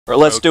Right,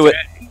 let's do it.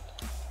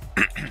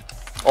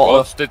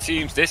 What's the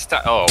teams this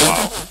time? Oh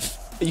wow!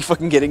 Are you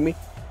fucking kidding me?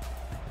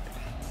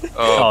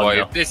 Oh boy!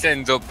 no. If this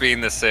ends up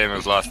being the same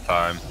as last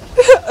time.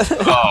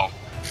 Oh.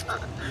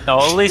 No,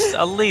 at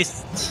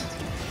least.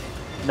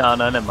 No,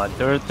 never mind.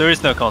 There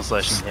is no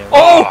consolation here.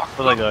 Oh!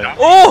 Where are they going?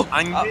 Oh!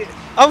 I'm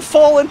I'm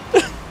falling.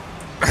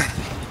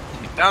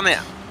 damn it!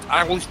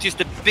 I was just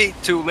a bit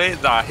too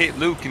late that I hit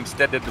Luke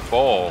instead of the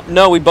ball.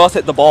 No, we both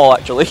hit the ball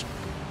actually.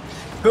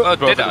 Oh,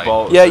 did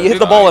I? Yeah, you hit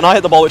the ball and I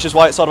hit the ball, which is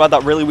why it sort of had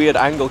that really weird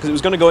angle because it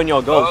was going to go in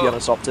your goal if you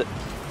hadn't stopped it.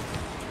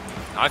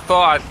 I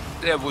thought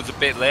it was a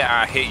bit late.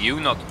 I hit you,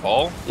 not the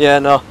ball. Yeah,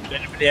 no.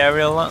 Anybody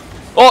aerial that?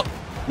 Oh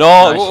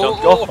no! Nice Oh,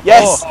 shot. oh,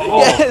 yes, Oh,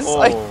 yes! oh,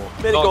 I oh.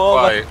 made it Not go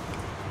over. quite.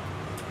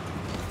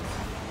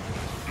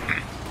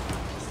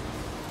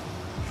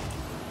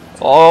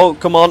 Oh,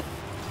 come on!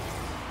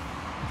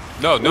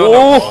 No.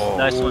 Oh.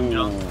 Nice one,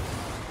 John.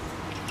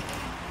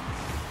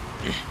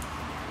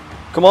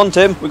 Come on,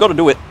 Tim. We got to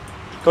do it.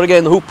 Got to get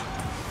in the hoop.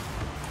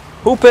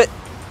 Hoop it.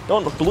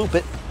 Don't bloop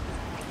it.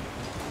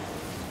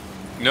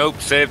 Nope,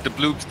 save the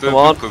bloops for Come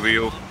on. blooper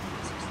reel.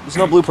 There's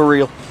no blooper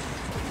reel.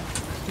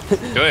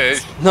 There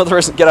is. No, there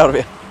isn't. Get out of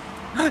here.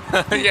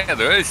 Yeah,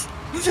 there is.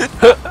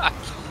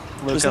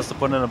 Luke has to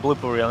put in a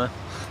blooper reel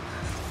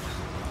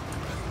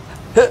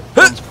now.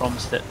 John's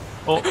promised it.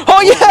 Oh,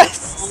 Oh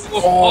yes!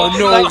 Oh,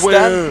 no Thanks,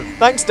 Dan.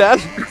 Thanks, Dan.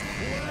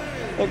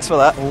 Thanks for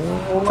that.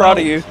 Proud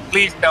of you.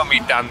 Please tell me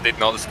Dan did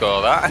not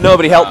score that.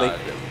 Nobody helped me.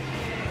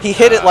 He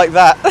hit it like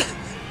that,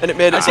 and it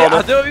made it I sort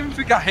of. don't even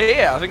think I hit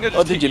it. I think I just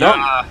Oh, did hit you not?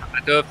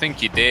 I don't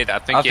think you did. I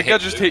think I you think hit I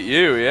just hit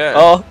you, yeah.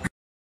 Oh.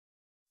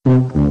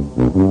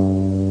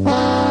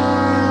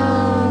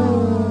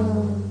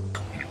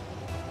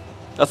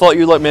 I thought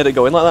you like made it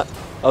go in like that.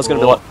 I was gonna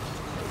be like,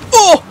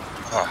 oh,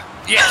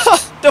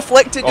 Yes!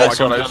 deflected Oh my it.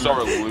 god, I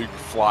saw Luke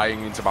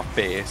flying into my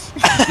face.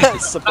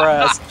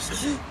 Surprise.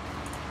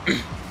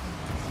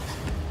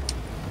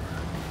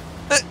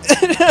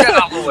 Get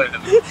out of the way.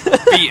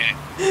 Beat it.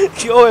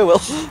 Oh, I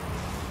will.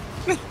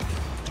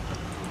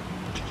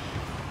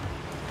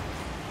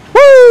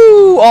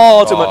 Woo!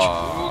 Oh, too much.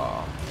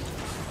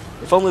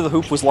 much. If only the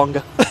hoop was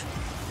longer.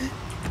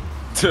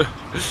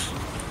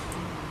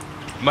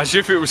 Imagine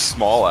if it was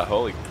smaller,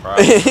 holy crap.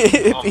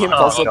 It'd be my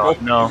impossible.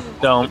 God.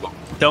 no,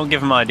 don't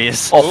give him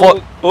ideas. Oh,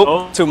 fuck.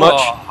 Oh, too much.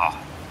 Oh.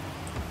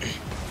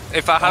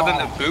 If I hadn't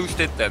have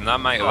boosted, then that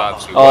might have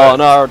actually Oh, worked.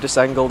 no, I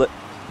disangled it.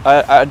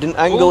 I didn't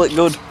angle it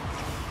good.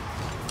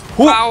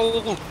 Whoop.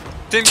 Ow!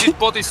 Tim just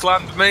body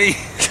slammed me.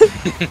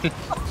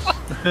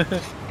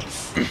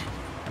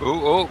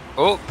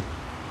 Oh.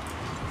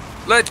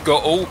 Let's go.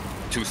 Oh,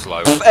 too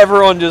slow.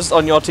 Everyone just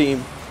on your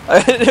team.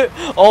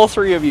 All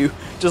three of you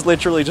just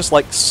literally just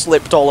like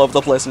slipped all over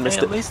the place and Hey, missed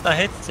at it. least I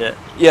hit it.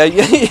 Yeah,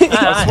 yeah.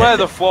 I swear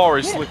the floor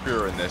is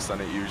slippier in this than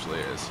it usually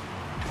is.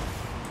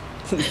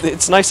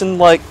 It's nice and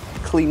like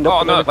cleaned up. Oh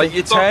and no, everything. like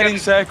your turning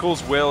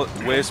circle's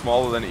way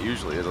smaller than it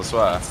usually is, I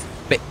swear.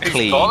 Bit It's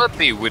clean. gotta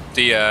be with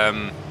the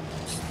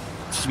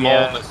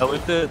smallness. Yeah,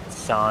 with the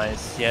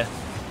size, yeah.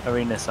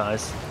 Arena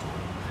size.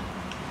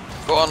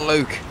 Go on,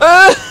 Luke.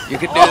 Ah! You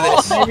can do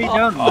this. Maybe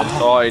done.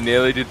 Oh, he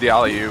nearly did the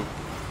alley-oop.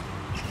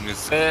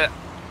 Is it?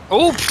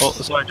 Oh, Oh,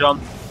 sorry,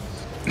 John.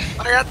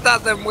 I had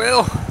that then,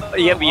 Will.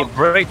 Yeah, but you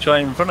break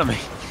right in front of me.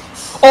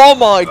 Oh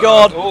my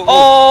god!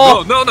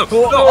 Oh! No.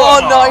 Oh,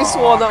 nice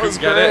one! That was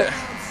Get great. it?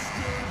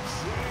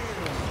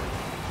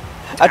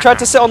 I tried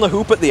to sit on the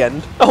hoop at the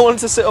end. I wanted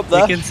to sit up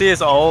there. You can see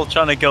us all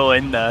trying to go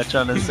in there,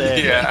 trying to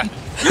say. Yeah.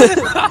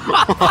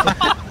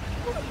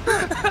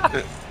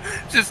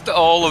 Just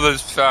all of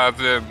us have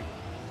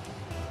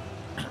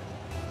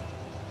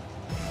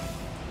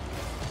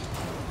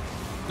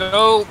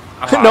No.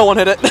 No one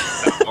hit it.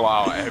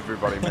 Wow,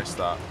 everybody missed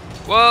that.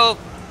 Well,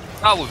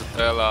 that was a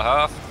fair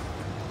half.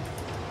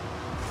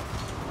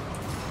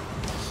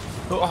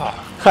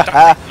 Oh!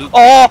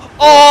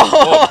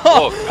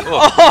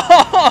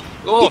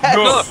 Oh,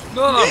 Yes.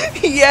 no.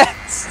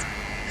 Yes!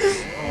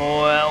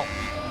 Oh well.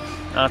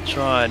 I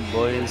tried,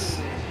 boys.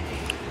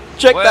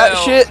 Check that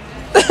Well. shit!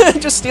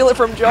 Just steal it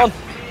from John.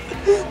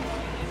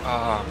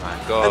 Oh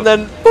my god. And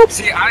then, boop!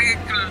 See,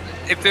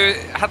 if it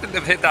hadn't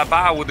have hit that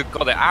bar, I would have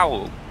got it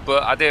out.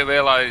 But I didn't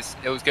realise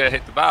it was going to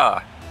hit the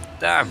bar.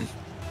 Damn.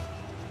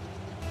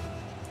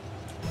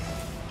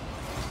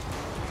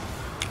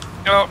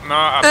 Oh, no,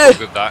 I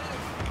forgot that.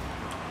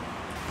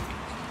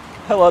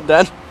 Hello,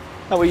 Dan.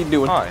 How are you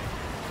doing? Hi.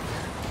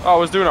 Oh, I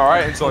was doing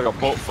alright until I got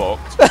butt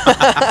fucked.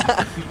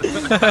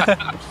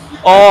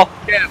 Oh!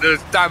 Yeah, those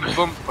damn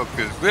bump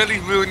fuckers really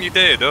ruin your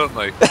day, don't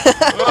they?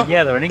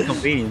 Yeah, they're an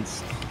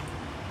inconvenience.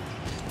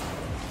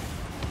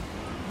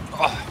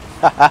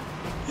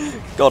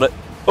 Got it.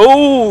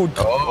 Oh!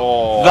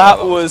 Oh,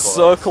 That was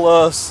so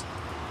close.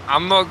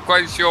 I'm not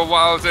quite sure what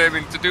I was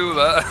aiming to do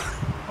there.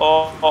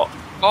 Oh,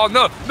 Oh,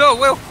 no,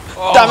 Will!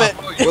 Oh, Damn it.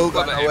 you Will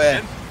got got it away.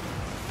 in.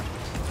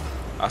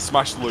 I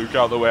smashed Luke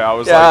out of the way. I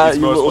was Yeah, like, he's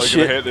you most little likely shit.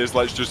 gonna hit this,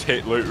 let's just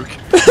hit Luke.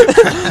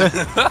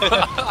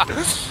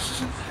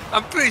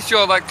 I'm pretty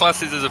sure that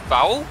classes as a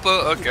foul,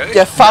 but okay.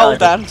 Yeah, foul, No,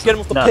 Dan. Get him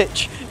off the no.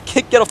 pitch.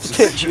 Get off the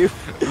pitch, you.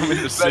 I'm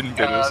in the sin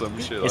bin or some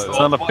shit It's like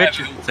not that. a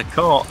pitch, it's a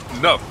court.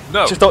 No,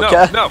 no, Just don't no,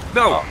 care. no,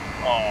 no.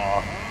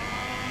 I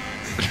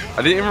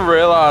didn't even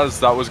realise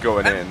that was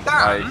going in. And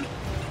Dan, Like,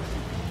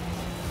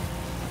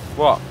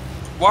 what?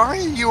 why are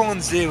you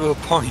on 0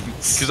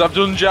 points? Because I've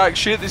done jack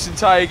shit this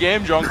entire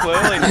game, John,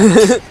 clearly.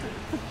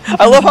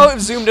 I love how it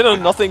zoomed in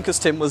on nothing because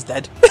Tim was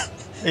dead.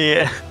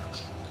 Yeah.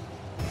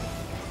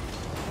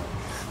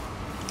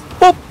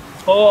 Boop.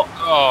 Oh,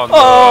 Oh no.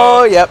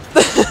 Oh, yep.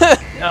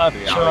 I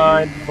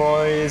tried,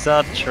 boys.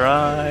 I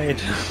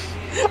tried.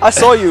 I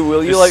saw you,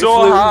 Will. You It's like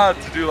so flew.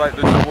 hard to do like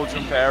the double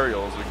jump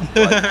aerials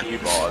with like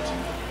keyboard.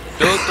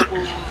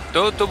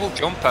 Don't double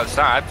jump as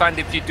that. I find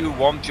if you do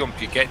one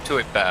jump, you get to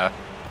it better.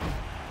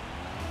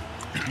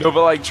 No,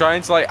 but like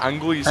trying to like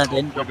angle your And stuff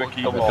then with a double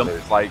keyboard jump.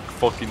 is like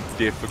fucking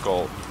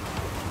difficult.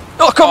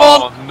 Oh, come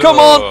Oh, on! no. Come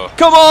on!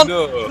 Come on!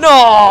 No.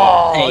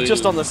 No! Hey.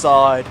 Just on the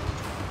side.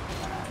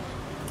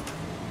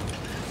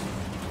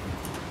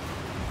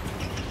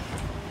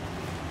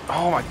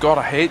 Oh my god,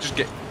 I hate just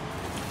get.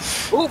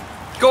 Oh,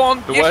 go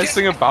on. The worst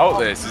thing about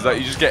this is that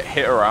you just get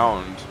hit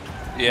around.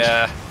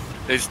 Yeah.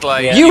 It's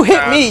like You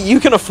hit me, you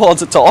can afford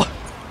to talk.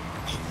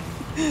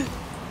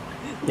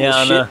 Yeah,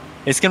 I Shit. know.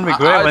 It's gonna be I-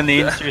 great I- when the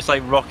industry is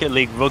like Rocket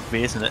League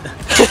rugby, isn't it?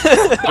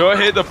 Don't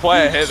hit the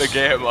player, hit the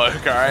game,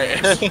 like,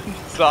 alright?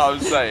 That's what I'm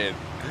saying.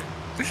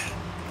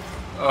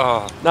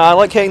 Oh, Nah, I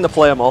like hitting the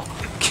player more.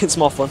 It's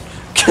more fun.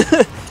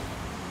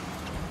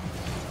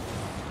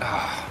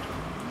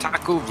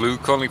 tackle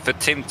Luke only for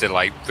Tim to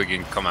like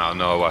friggin' come out of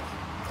nowhere.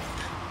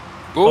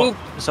 Oh,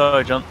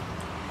 Sorry, John.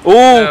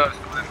 Ooh!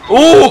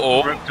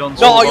 Ooh! Rip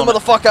John's No, all you on it.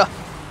 motherfucker!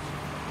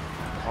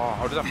 Oh,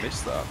 how did I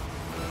miss that?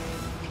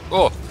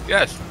 oh,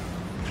 yes.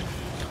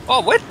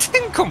 Oh, where'd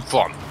Tim come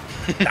from?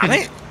 Damn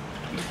it.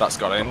 That's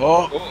got in.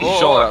 Oh,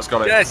 Surely that's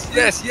got in. Yes,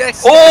 yes,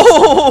 yes.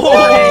 Oh!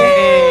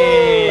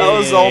 Hey! That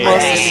was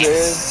almost a Nice.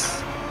 save.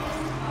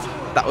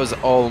 That was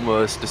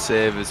almost a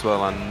save as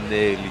well. I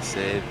nearly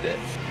saved it.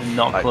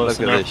 Not Like, close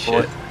look at enough, this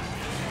boy. shit.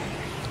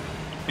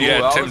 Yeah,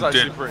 Ooh, that Tim was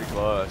actually did. pretty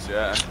close,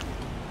 yeah.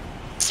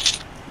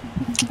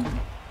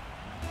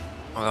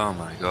 Oh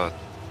my god.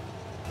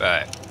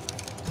 Right.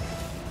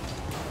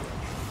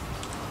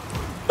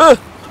 Oh.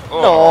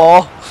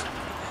 Oh,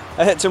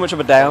 I hit too much of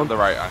a On down. the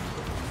right angle.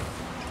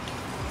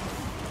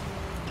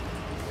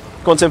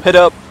 Go on, Tim, hit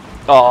up.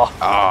 Oh.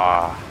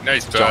 Ah,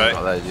 nice John try.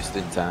 got there just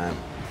in time.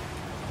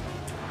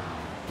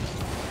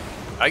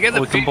 I get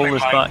the We can pull feeling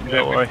this like back,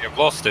 don't worry. you've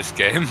lost this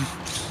game.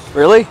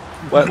 Really?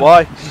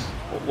 Why?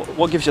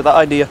 What gives you that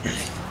idea?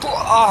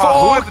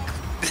 Oh, whoever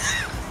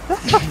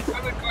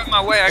got in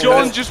my way, I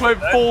John could've- just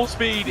went full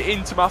speed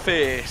into my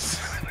face.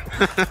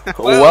 well,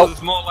 Well, it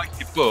was more like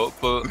your butt,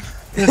 but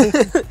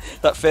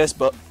that face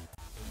butt.